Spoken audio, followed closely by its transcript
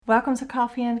Welcome to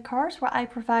Coffee and Cars, where I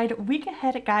provide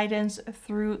week-ahead guidance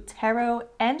through tarot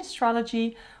and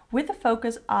astrology with a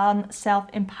focus on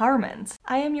self-empowerment.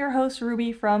 I am your host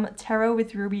Ruby from Tarot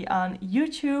with Ruby on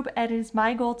YouTube, and it is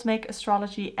my goal to make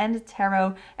astrology and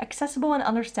tarot accessible and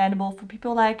understandable for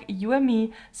people like you and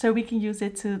me so we can use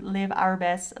it to live our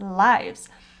best lives.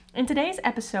 In today's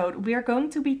episode, we are going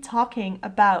to be talking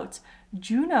about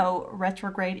Juno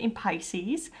retrograde in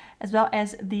Pisces, as well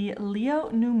as the Leo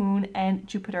new moon and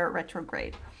Jupiter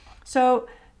retrograde. So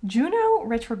Juno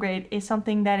retrograde is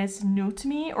something that is new to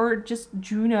me, or just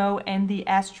Juno and the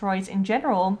asteroids in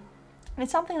general.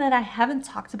 It's something that I haven't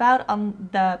talked about on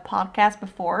the podcast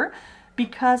before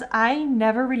because I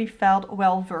never really felt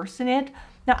well versed in it.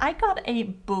 Now, I got a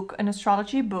book, an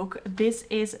astrology book. This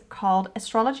is called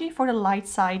Astrology for the Light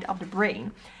Side of the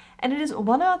Brain. And it is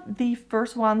one of the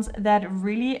first ones that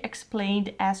really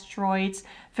explained asteroids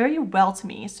very well to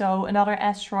me. So another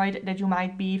asteroid that you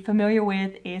might be familiar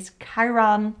with is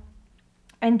Chiron,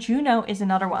 and Juno is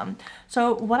another one.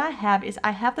 So what I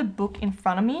have the book in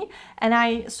front of me, and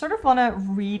I sort of want to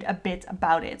read a bit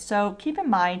about it. So keep in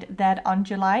mind that on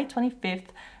July 25th,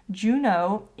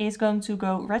 Juno is going to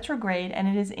go retrograde, and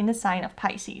it is in the sign of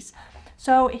Pisces.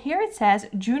 So here it says,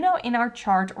 Juno in our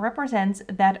chart represents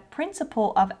that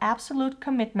principle of absolute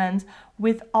commitment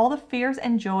with all the fears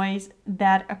and joys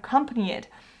that accompany it,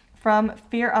 from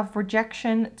fear of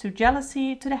rejection to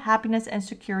jealousy to the happiness and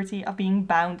security of being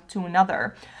bound to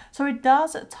another. So it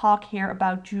does talk here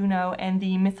about Juno and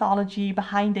the mythology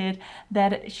behind it,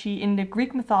 that in the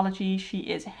Greek mythology, she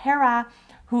is Hera,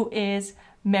 who is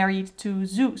married to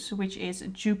Zeus, which is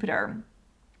Jupiter,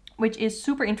 which is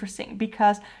super interesting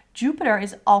because Jupiter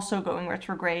is also going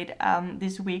retrograde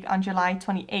this week on July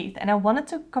 28th. And I wanted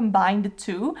to combine the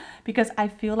two because I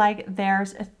feel like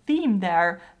there's a theme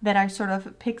there that I sort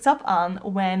of picked up on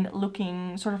when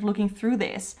looking through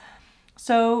this.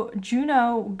 So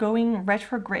Juno going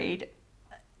retrograde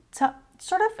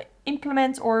sort of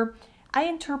implements, or I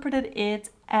interpreted it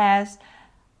as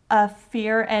a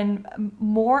fear and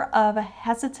more of a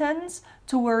hesitance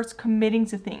towards committing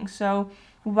to things. So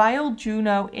while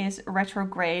Juno is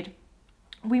retrograde,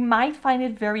 we might find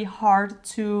it very hard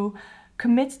to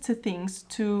commit to things,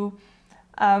 to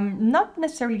not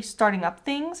necessarily starting up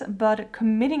things, but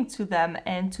committing to them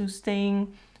and to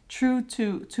staying true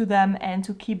to them and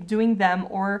to keep doing them,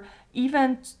 or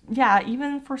even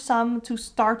for some to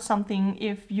start something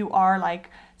if you are like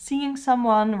seeing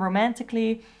someone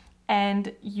romantically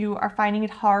and you are finding it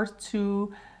hard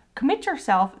to commit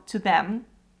yourself to them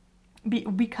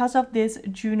because of this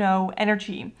Juno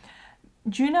energy.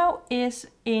 Juno is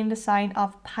in the sign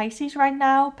of Pisces right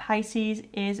now. Pisces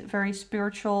is a very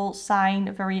spiritual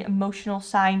sign, very emotional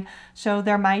sign. So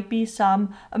there might be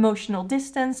some emotional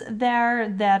distance there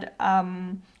this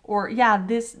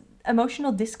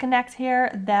emotional disconnect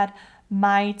here that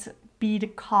might be the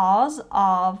cause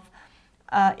of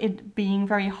it being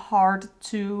very hard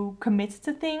to commit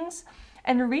to things.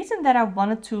 And the reason that I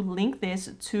wanted to link this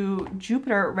to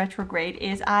Jupiter retrograde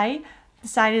is I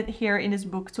decided here in this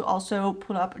book to also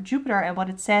pull up Jupiter and what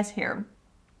it says here.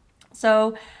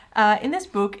 So in this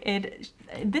book,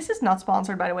 this is not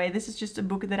sponsored, by the way. This is just a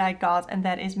book that I got and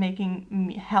that is making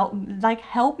me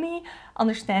help me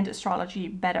understand astrology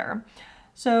better.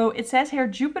 So it says here,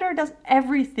 Jupiter does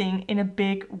everything in a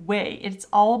big way. It's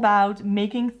all about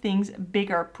making things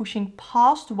bigger, pushing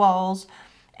past walls,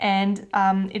 and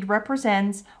it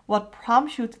represents what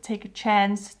prompts you to take a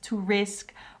chance, to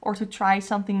risk, or to try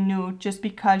something new just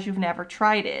because you've never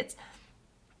tried it.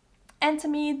 And to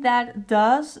me, that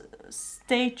does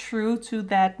stay true to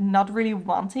that not really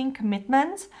wanting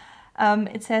commitment.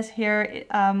 It says here,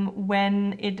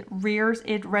 when it rears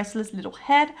its restless little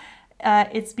head,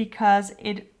 it's because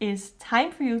it is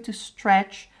time for you to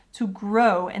stretch, to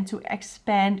grow, and to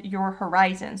expand your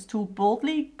horizons, to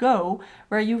boldly go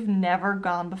where you've never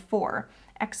gone before.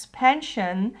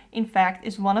 Expansion, in fact,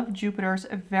 is one of Jupiter's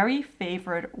very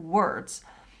favorite words.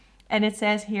 And it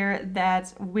says here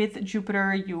that with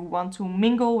Jupiter, you want to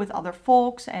mingle with other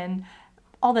folks and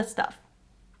all that stuff.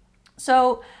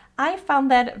 So I found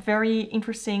that very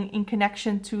interesting in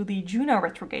connection to the Juno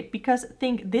retrograde, because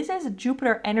think this is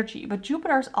Jupiter energy, but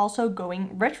Jupiter is also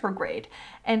going retrograde,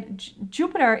 and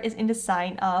Jupiter is in the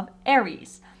sign of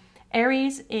Aries.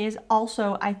 Aries is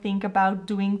also, I think, about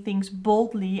doing things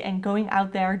boldly and going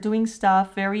out there, doing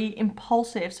stuff, very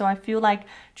impulsive. So I feel like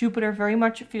Jupiter very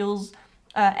much feels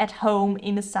at home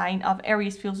in the sign of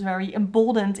Aries, feels very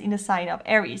emboldened in the sign of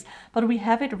Aries. But we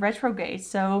have it retrograde,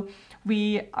 so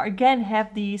we again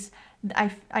have these,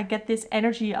 I get this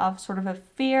energy of sort of a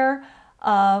fear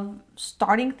of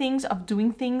starting things, of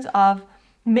doing things, of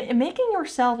making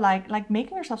yourself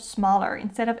making yourself smaller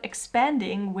instead of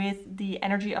expanding with the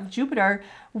energy of Jupiter.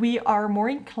 We are more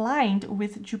inclined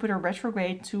with Jupiter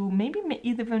retrograde to maybe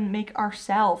even make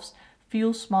ourselves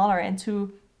feel smaller and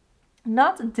to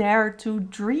not dare to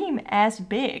dream as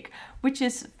big, which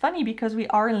is funny because we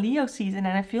are in Leo season,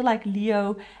 and I feel like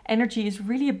Leo energy is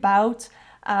really about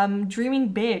dreaming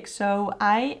big. So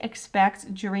I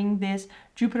expect during this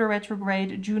Jupiter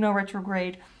retrograde, Juno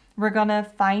retrograde, we're gonna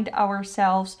find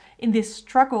ourselves in this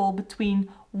struggle between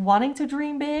wanting to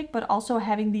dream big, but also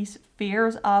having these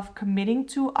fears of committing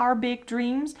to our big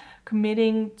dreams,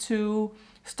 committing to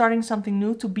starting something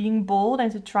new, to being bold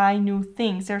and to try new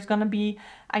things. There's gonna be,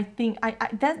 I think,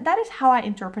 that is how I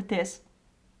interpret this.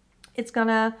 It's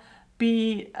gonna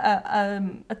be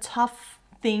a tough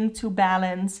thing to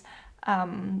balance,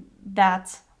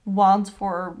 that want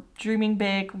for dreaming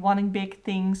big, wanting big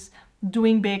things,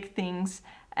 doing big things,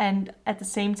 and at the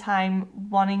same time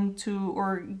wanting to,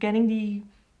 or getting the,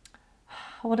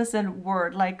 what is that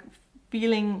word, like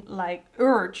feeling like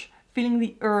feeling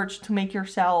the urge to make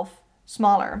yourself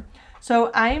smaller.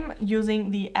 So I'm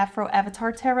using the Afro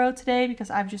Avatar Tarot today because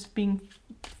I've just been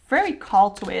very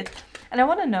called to it, and I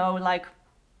want to know, like,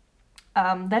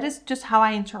 that is just how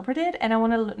I interpret it, and I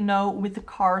want to know with the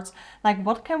cards, like,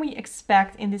 what can we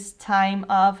expect in this time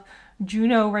of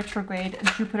Juno retrograde,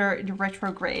 Jupiter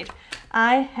retrograde.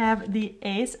 I have the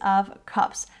Ace of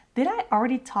Cups. Did I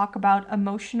already talk about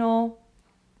emotional?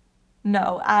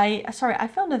 No, I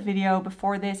filmed a video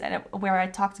before this where I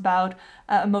talked about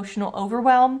emotional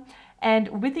overwhelm.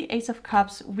 And with the Ace of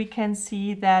Cups, we can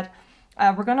see that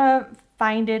we're gonna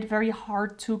find it very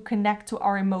hard to connect to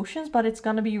our emotions, but it's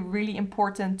gonna be really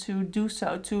important to do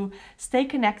so, to stay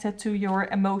connected to your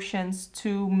emotions,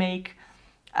 to make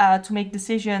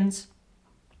decisions,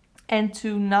 and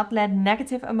to not let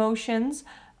negative emotions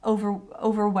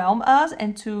overwhelm us,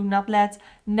 and to not let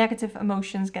negative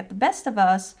emotions get the best of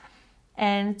us,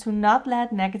 and to not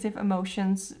let negative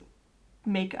emotions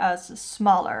make us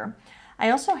smaller. I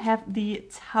also have the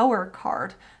Tower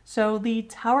card. So the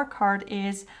Tower card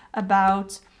is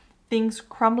about things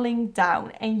crumbling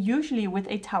down. And usually with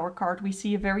a Tower card, we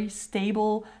see a very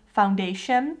stable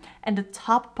foundation and the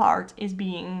top part is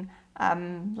being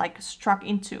like struck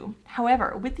into.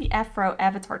 However, with the Afro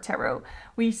Avatar Tarot,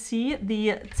 we see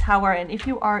the Tower, and if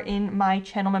you are in my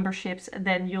channel memberships,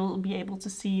 then you'll be able to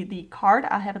see the card.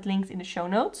 I'll have it linked in the show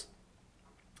notes.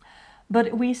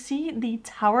 But we see the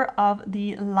Tower of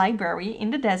the Library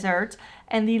in the desert,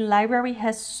 and the library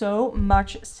has so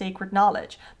much sacred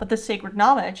knowledge. But the sacred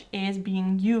knowledge is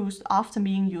often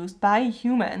being used by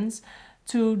humans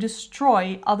to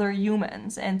destroy other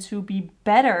humans and to be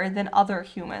better than other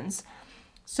humans.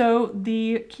 So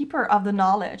the keeper of the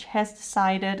knowledge has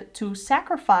decided to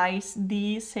sacrifice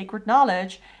the sacred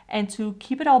knowledge and to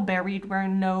keep it all buried where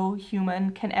no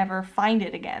human can ever find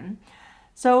it again.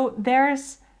 So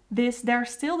there's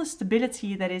still the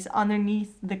stability that is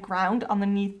underneath the ground,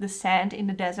 underneath the sand in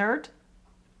the desert,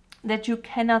 that you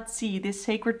cannot see, this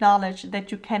sacred knowledge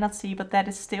that you cannot see, but that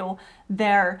is still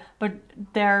there. But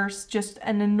there's just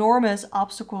an enormous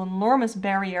obstacle, enormous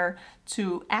barrier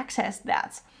to access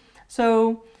that.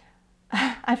 So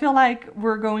I feel like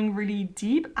we're going really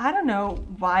deep. I don't know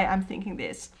why I'm thinking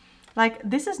this. Like,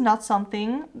 this is not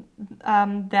something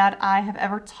that I have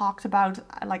ever talked about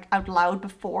like out loud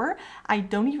before. I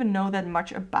don't even know that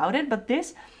much about it, but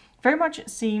this very much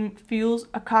feels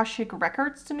Akashic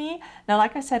Records to me. Now,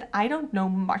 like I said, I don't know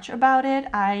much about it.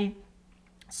 I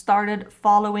started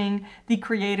following the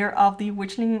creator of the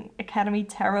Witchling Academy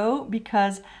Tarot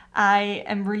because I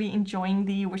am really enjoying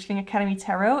the Witchling Academy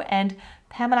Tarot, and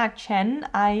Pamela Chen,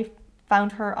 I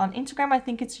found her on Instagram. I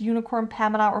think it's Unicorn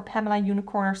Pamela or Pamela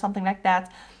Unicorn or something like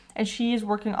that. And she is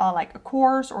working on like a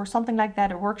course or something like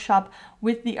that, a workshop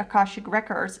with the Akashic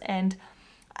Records. And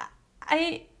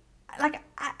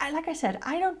like I said,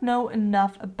 I don't know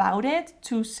enough about it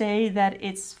to say that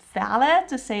it's valid,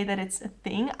 to say that it's a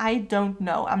thing. I don't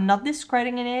know. I'm not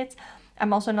discrediting it.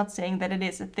 I'm also not saying that it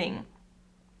is a thing.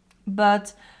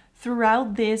 But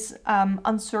throughout this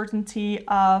uncertainty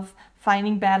of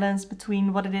finding balance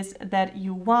between what it is that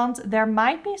you want, there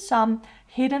might be some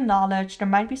hidden knowledge, there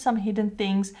might be some hidden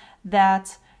things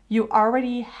that you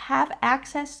already have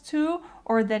access to,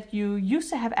 or that you used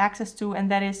to have access to,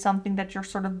 and that is something that you're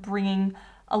sort of bringing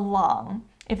along,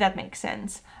 if that makes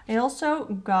sense. I also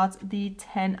got the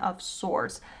Ten of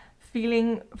Swords,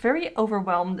 feeling very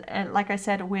overwhelmed, and like I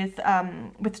said, with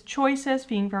choices,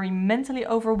 feeling very mentally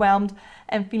overwhelmed,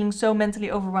 and feeling so mentally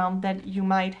overwhelmed that you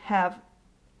might have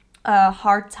a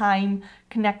hard time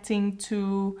connecting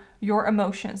to your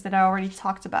emotions that I already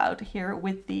talked about here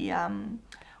with the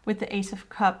with the Ace of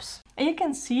Cups. And you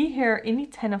can see here in the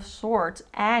Ten of Swords,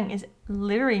 Aang is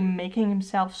literally making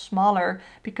himself smaller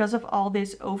because of all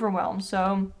this overwhelm.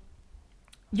 So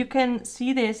you can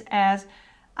see this as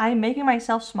I'm making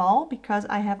myself small because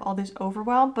I have all this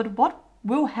overwhelm, but what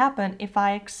will happen if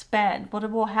I expand? What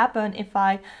will happen if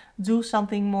I do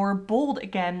something more bold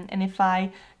again, and if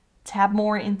I tap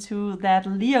more into that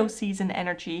Leo season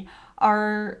energy?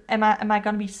 Am I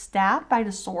gonna be stabbed by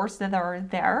the swords that are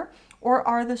there? Or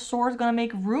are the swords gonna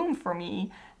make room for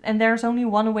me? And there's only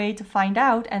one way to find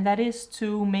out, and that is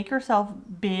to make yourself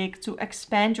big, to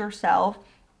expand yourself,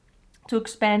 to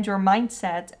expand your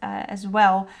mindset as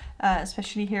well,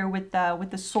 especially here with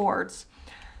the swords.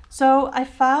 So I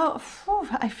feel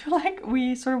like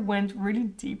we sort of went really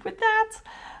deep with that.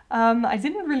 I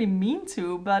didn't really mean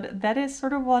to, but that is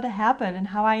sort of what happened and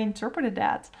how I interpreted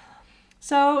that.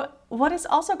 So what is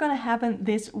also going to happen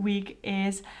this week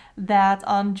is that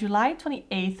on July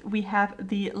 28th, we have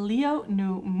the Leo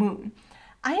new moon.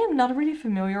 I am not really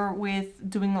familiar with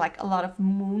doing like a lot of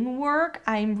moon work.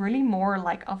 I'm really more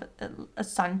like of a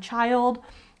sun child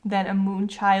than a moon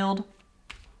child.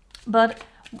 But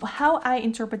how I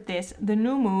interpret this, the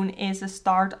new moon is the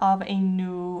start of a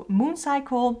new moon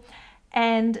cycle.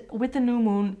 And with the new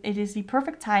moon, it is the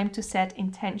perfect time to set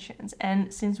intentions.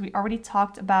 And since we already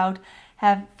talked about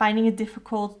finding it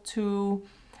difficult to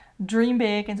dream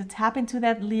big and to tap into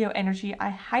that Leo energy, I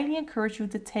highly encourage you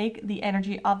to take the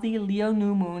energy of the Leo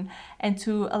new moon and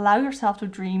to allow yourself to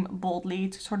dream boldly,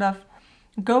 to sort of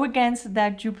go against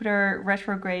that Jupiter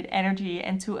retrograde energy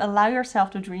and to allow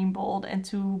yourself to dream bold and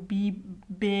to be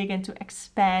big and to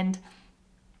expand,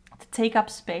 to take up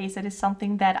space. That is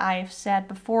something that I've said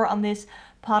before on this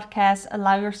podcast.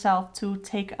 Allow yourself to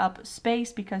take up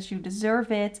space because you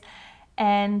deserve it,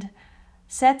 and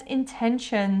set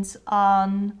intentions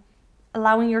on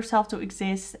allowing yourself to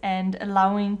exist and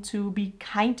allowing to be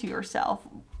kind to yourself.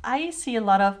 I see a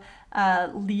lot of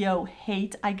Leo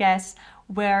hate, I guess,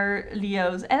 where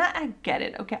Leos, and I get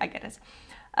it, okay, I get it,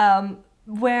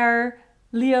 where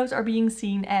Leos are being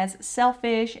seen as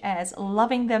selfish, as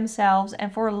loving themselves,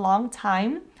 and for a long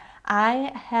time,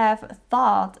 I have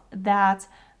thought that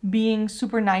being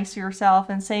super nice to yourself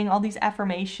and saying all these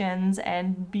affirmations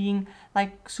and being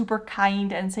like super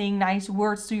kind and saying nice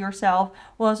words to yourself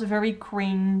was very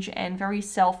cringe and very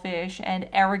selfish and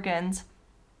arrogant.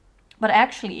 But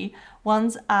actually,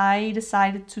 once I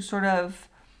decided to sort of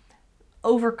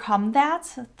overcome that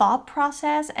thought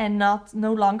process and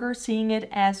no longer seeing it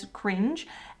as cringe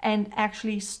and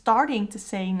actually starting to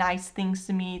say nice things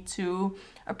to me, to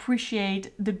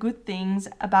appreciate the good things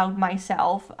about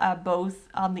myself, both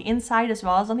on the inside as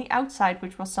well as on the outside,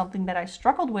 which was something that I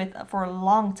struggled with for a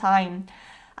long time,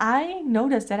 I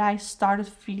noticed that I started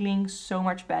feeling so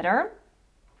much better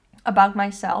about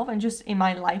myself and just in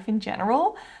my life in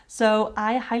general. So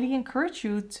I highly encourage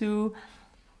you to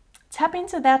tap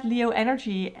into that Leo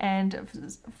energy, and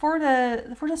for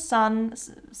the sun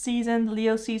season, the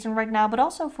Leo season right now, but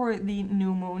also for the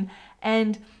new moon,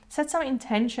 and set some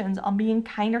intentions on being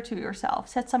kinder to yourself.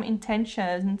 Set some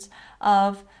intentions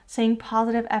of saying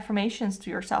positive affirmations to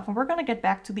yourself. And we're going to get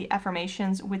back to the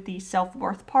affirmations with the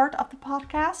self-worth part of the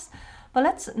podcast. But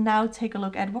let's now take a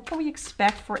look at what can we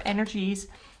expect for energies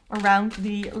around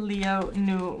the Leo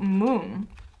new moon.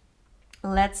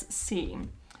 Let's see.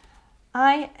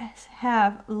 I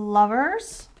have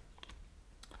Lovers.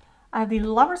 I have the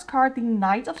Lovers card, the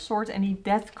Knight of Swords, and the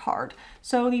Death card.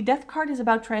 So the Death card is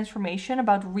about transformation,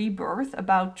 about rebirth,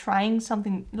 about trying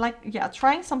something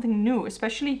new,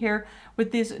 especially here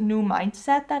with this new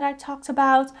mindset that I talked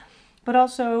about, but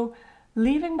also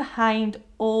leaving behind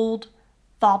old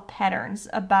thought patterns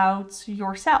about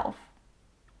yourself.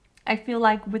 I feel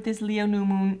like with this Leo new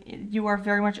moon, you are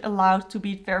very much allowed to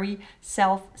be very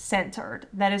self-centered.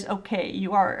 That is okay.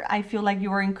 I feel like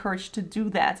you are encouraged to do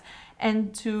that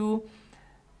and to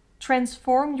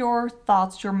transform your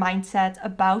thoughts, your mindset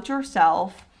about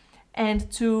yourself,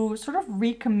 and to sort of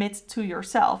recommit to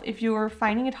yourself. If you're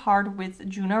finding it hard with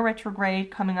Juno retrograde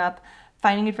coming up,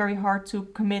 finding it very hard to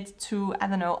commit to, I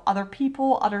don't know, other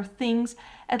people, other things,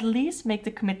 at least make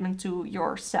the commitment to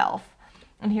yourself.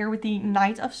 And here with the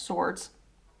Knight of Swords.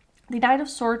 The Knight of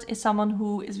Swords is someone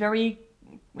who is very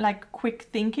like quick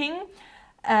thinking.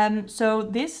 So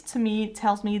this to me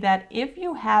tells me that if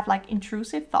you have like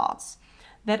intrusive thoughts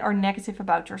that are negative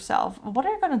about yourself, what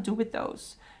are you going to do with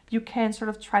those? You can sort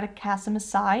of try to cast them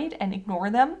aside and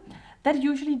ignore them. That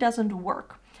usually doesn't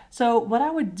work. So what I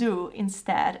would do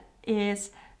instead is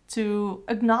to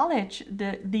acknowledge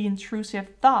the intrusive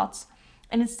thoughts,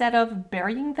 and instead of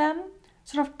burying them,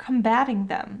 sort of combating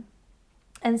them.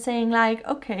 and saying like,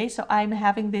 okay, so I'm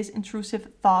having this intrusive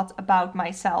thought about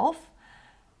myself,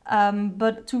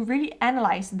 but to really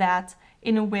analyze that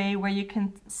in a way where you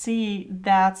can see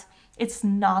that it's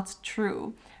not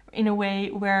true, in a way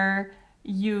where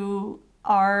you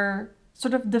are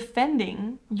sort of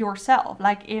defending yourself.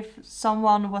 Like if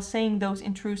someone was saying those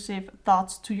intrusive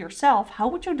thoughts to yourself, how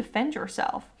would you defend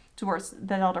yourself towards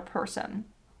that other person?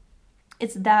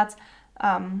 It's that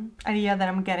idea that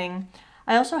I'm getting.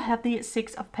 I also have the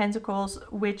Six of Pentacles,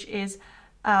 which is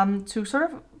to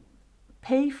sort of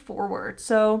pay forward.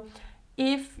 So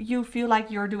if you feel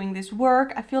like you're doing this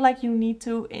work, I feel like you need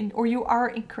to, or you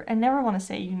are, I never want to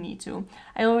say you need to.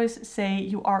 I always say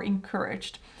you are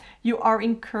encouraged. You are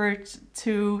encouraged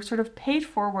to sort of pay it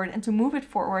forward and to move it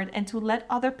forward and to let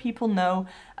other people know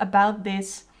about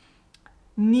this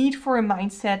need for a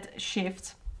mindset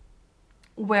shift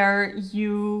where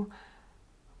you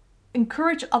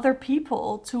encourage other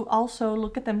people to also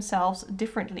look at themselves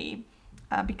differently.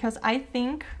 Because I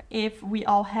think if we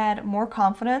all had more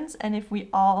confidence, and if we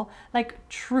all, like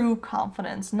true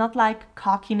confidence, not like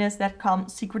cockiness that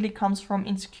secretly comes from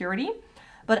insecurity,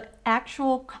 but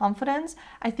actual confidence,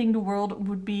 I think the world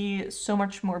would be so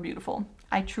much more beautiful.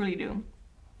 I truly do.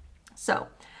 So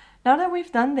now that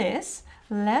we've done this,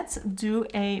 let's do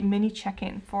a mini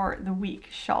check-in for the week,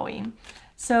 shall we?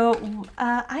 So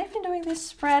I've been doing this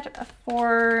spread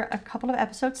for a couple of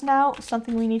episodes now,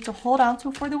 something we need to hold on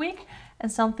to for the week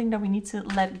and something that we need to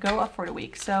let go of for the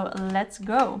week. So let's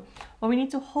go. What we need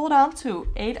to hold on to,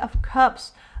 8 of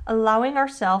Cups, allowing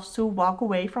ourselves to walk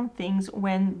away from things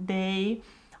when they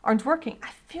aren't working.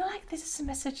 I feel like this is a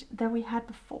message that we had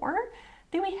before.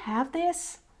 Did we have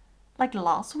this like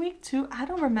last week too? I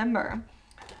don't remember.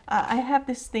 I have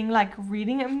this thing like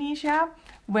reading amnesia,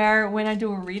 where when I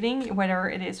do a reading, whether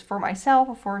it is for myself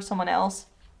or for someone else,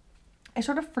 I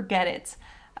sort of forget it.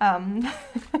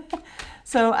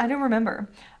 So I don't remember.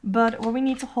 But what we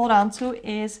need to hold on to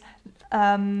is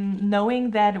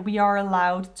knowing that we are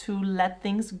allowed to let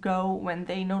things go when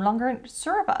they no longer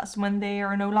serve us, when they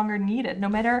are no longer needed, no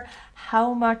matter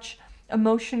how much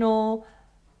emotional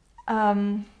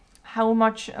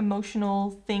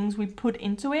things we put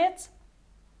into it.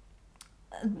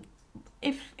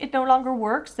 If it no longer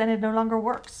works, then it no longer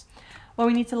works. What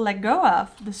we need to let go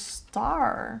of, the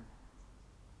Star.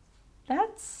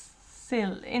 That's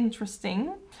still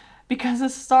interesting, because the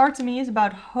Star to me is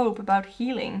about hope, about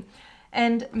healing.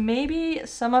 And maybe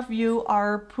some of you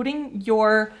are putting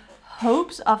your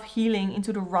hopes of healing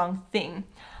into the wrong thing.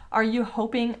 Are you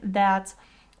hoping that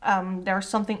there's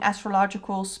something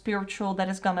astrological, spiritual that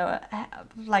is gonna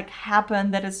happen,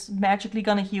 that is magically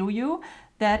gonna heal you?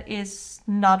 That is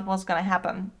not what's gonna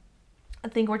happen. I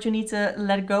think what you need to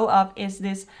let go of is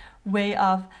this way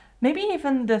of maybe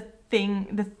even the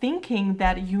thinking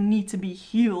that you need to be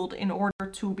healed in order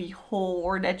to be whole,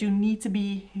 or that you need to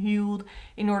be healed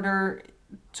in order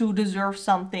to deserve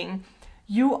something.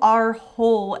 You are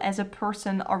whole as a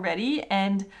person already,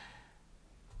 and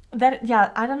that,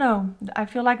 yeah, I don't know. I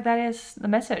feel like that is the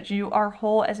message. You are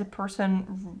whole as a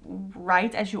person,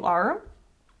 right as you are.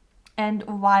 And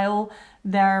while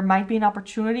there might be an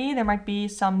opportunity, there might be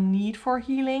some need for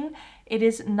healing, it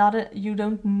is not you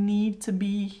don't need to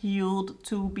be healed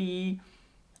to be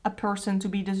a person, to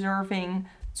be deserving,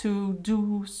 to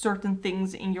do certain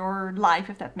things in your life,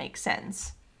 if that makes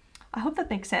sense. I hope that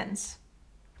makes sense.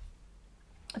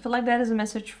 I feel like that is a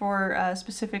message for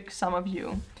specific some of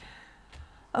you.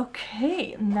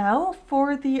 Okay, now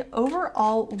for the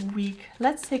overall week,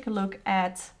 let's take a look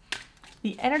at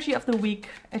the energy of the week,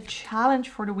 a challenge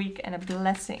for the week, and a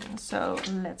blessing. So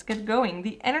let's get going.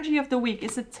 The energy of the week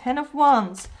is the 10 of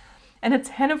Wands. And the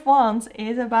 10 of Wands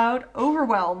is about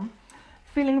overwhelm.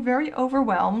 Feeling very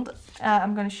overwhelmed.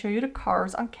 I'm going to show you the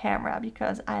cards on camera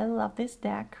because I love this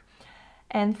deck.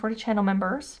 And for the channel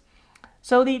members.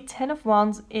 So the 10 of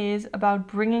Wands is about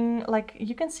bringing, like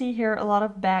you can see here, a lot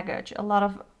of baggage, a lot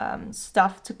of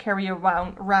stuff to carry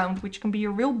around, which can be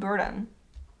a real burden.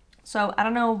 So I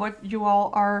don't know what you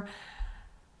all are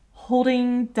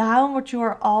holding down, what you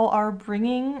all are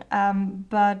bringing,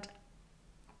 but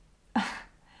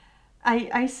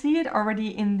I see it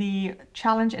already in the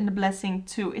challenge and the blessing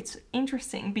too. It's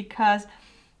interesting because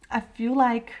I feel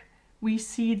like we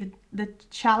see the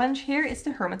challenge here is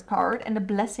the Hermit card and the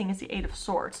blessing is the 8 of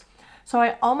Swords. So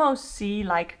I almost see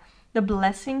like the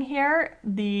blessing here,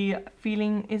 the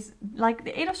feeling is like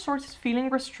the 8 of Swords is feeling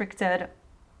restricted,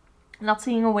 not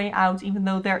seeing a way out, even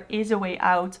though there is a way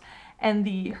out. And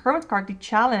the Hermit card, the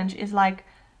challenge, is like,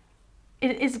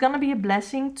 it is gonna be a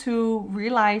blessing to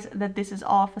realize that this is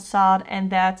all a facade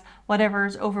and that whatever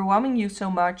is overwhelming you so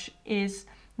much is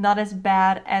not as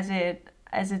bad as it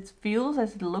as it feels,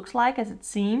 as it looks like, as it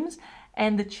seems.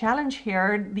 And the challenge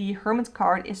here, the Hermit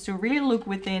card, is to really look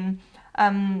within.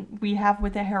 We have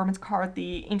with the Hermit card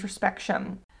the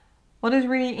introspection. What is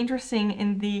really interesting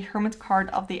in the Hermit card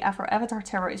of the Afro Avatar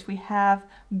Tarot is we have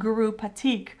Guru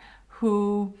Patik,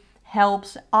 who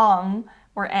helps Aang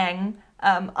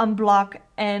unblock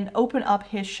and open up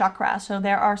his chakra. So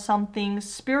there are some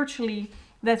things spiritually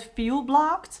that feel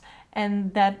blocked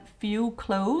and that feel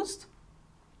closed,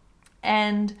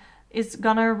 and it's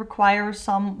gonna require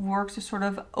some work to sort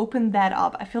of open that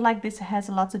up. I feel like this has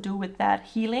a lot to do with that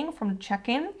healing from the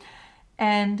check-in.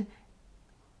 And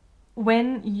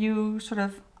when you sort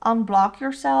of unblock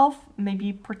yourself,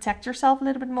 maybe protect yourself a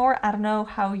little bit more. I don't know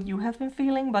how you have been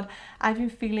feeling, but I've been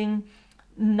feeling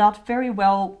not very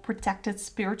well protected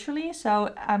spiritually.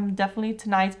 So I'm definitely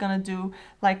tonight gonna do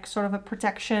like sort of a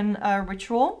protection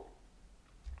ritual.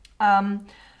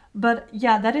 But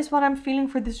yeah, that is what I'm feeling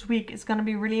for this week. It's gonna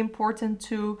be really important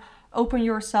to open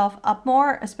yourself up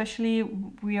more, especially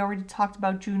we already talked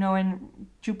about Juno and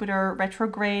Jupiter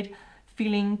retrograde,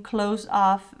 feeling closed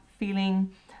off,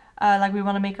 feeling like we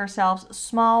want to make ourselves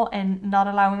small and not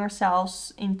allowing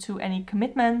ourselves into any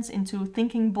commitments, into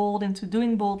thinking bold, into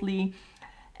doing boldly.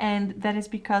 And that is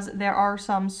because there are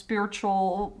some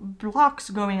spiritual blocks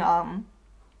going on.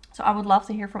 So I would love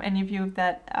to hear from any of you if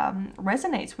that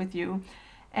resonates with you.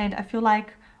 And I feel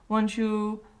like once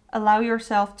you allow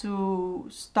yourself to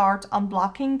start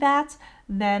unblocking that,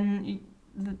 then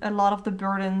a lot of the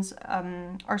burdens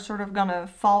are sort of gonna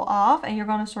fall off and you're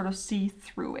gonna sort of see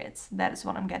through it. That is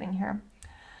what I'm getting here.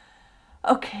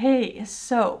 Okay,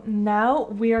 so now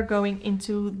we are going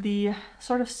into the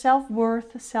sort of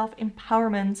self-worth,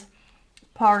 self-empowerment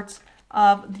part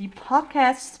of the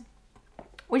podcast,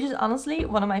 which is honestly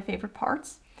one of my favorite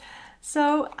parts.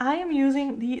 So I am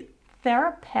using the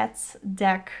Therapets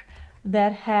deck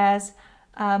that has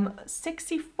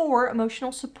 64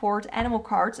 emotional support animal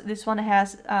cards. This one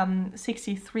has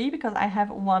 63 because I have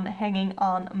one hanging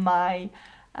on my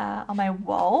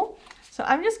wall. So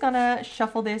I'm just gonna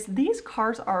shuffle this. These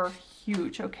cards are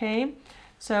huge, okay?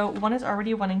 So one is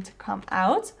already wanting to come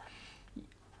out.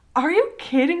 Are you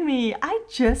kidding me? I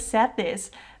just said this.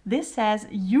 This says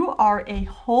you are a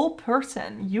whole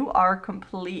person. You are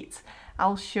complete.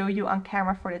 I'll show you on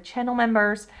camera for the channel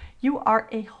members. You are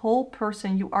a whole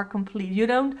person. You are complete. You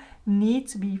don't need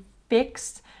to be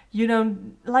fixed. You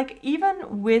don't, like,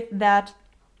 even with that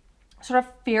sort of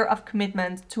fear of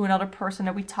commitment to another person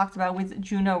that we talked about with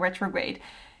Juno retrograde,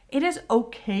 it is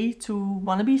okay to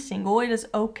want to be single. It is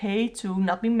okay to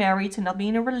not be married, to not be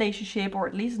in a relationship, or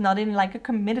at least not in like a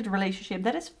committed relationship.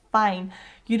 That is fine.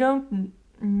 You don't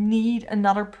need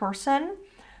another person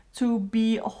to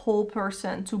be a whole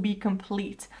person, to be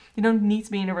complete. You don't need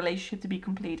to be in a relationship to be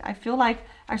complete. I feel like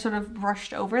I sort of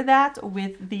brushed over that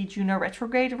with the Juno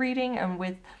retrograde reading and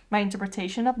with my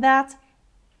interpretation of that.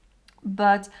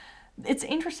 But it's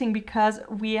interesting because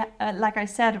we, like I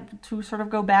said, to sort of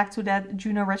go back to that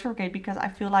Juno retrograde, because I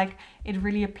feel like it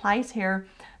really applies here.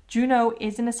 Juno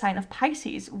is in a sign of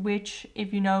Pisces, which,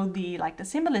 if you know the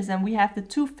symbolism, we have the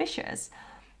two fishes.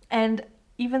 And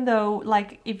even though,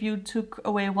 like, if you took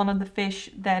away one of the fish,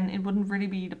 then it wouldn't really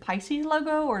be the Pisces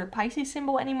logo or the Pisces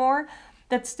symbol anymore.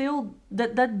 That still,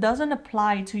 that doesn't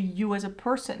apply to you as a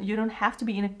person. You don't have to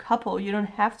be in a couple. You don't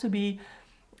have to be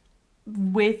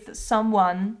with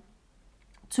someone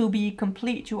to be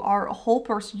complete. You are a whole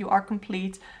person. You are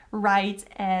complete right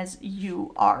as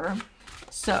you are.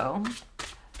 So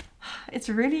it's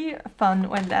really fun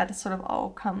when that sort of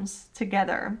all comes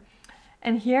together.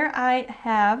 And here I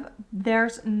have,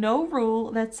 there's no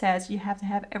rule that says you have to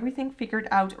have everything figured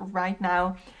out right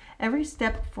now. Every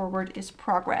step forward is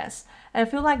progress. And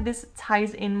I feel like this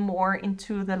ties in more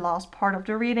into the last part of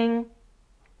the reading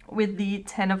with the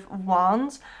Ten of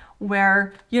Wands,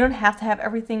 where you don't have to have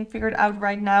everything figured out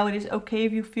right now. It is okay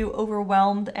if you feel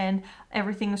overwhelmed and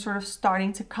everything is sort of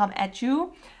starting to come at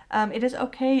you. It is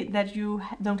okay that you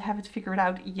don't have it figured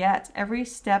out yet. Every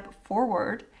step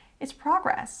forward is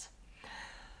progress.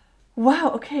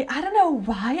 Wow, okay, I don't know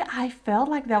why I felt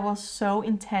like that was so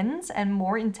intense and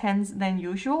more intense than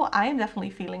usual. I am definitely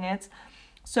feeling it.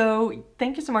 So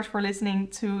thank you so much for listening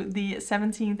to the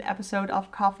 17th episode of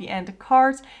Coffee and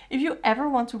Cards. If you ever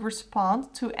want to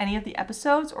respond to any of the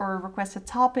episodes or request a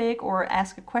topic or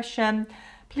ask a question,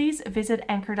 please visit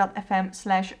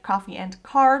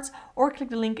anchor.fm/coffeeandcards or click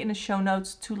the link in the show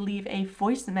notes to leave a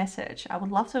voice message. I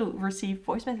would love to receive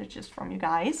voice messages from you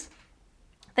guys.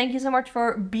 Thank you so much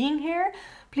for being here.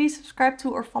 Please subscribe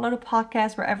to or follow the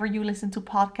podcast wherever you listen to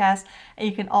podcasts. And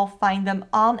you can all find them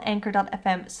on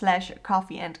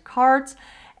anchor.fm/coffeeandcards.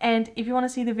 And if you want to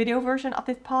see the video version of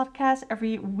this podcast,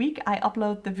 every week I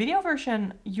upload the video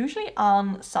version usually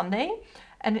on Sunday,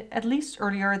 and at least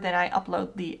earlier than I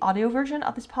upload the audio version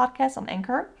of this podcast on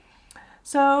Anchor.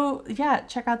 So yeah,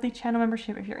 check out the channel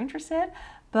membership if you're interested.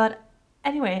 But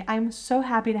anyway, I'm so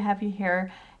happy to have you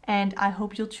here, and I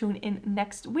hope you'll tune in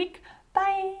next week.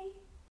 Bye!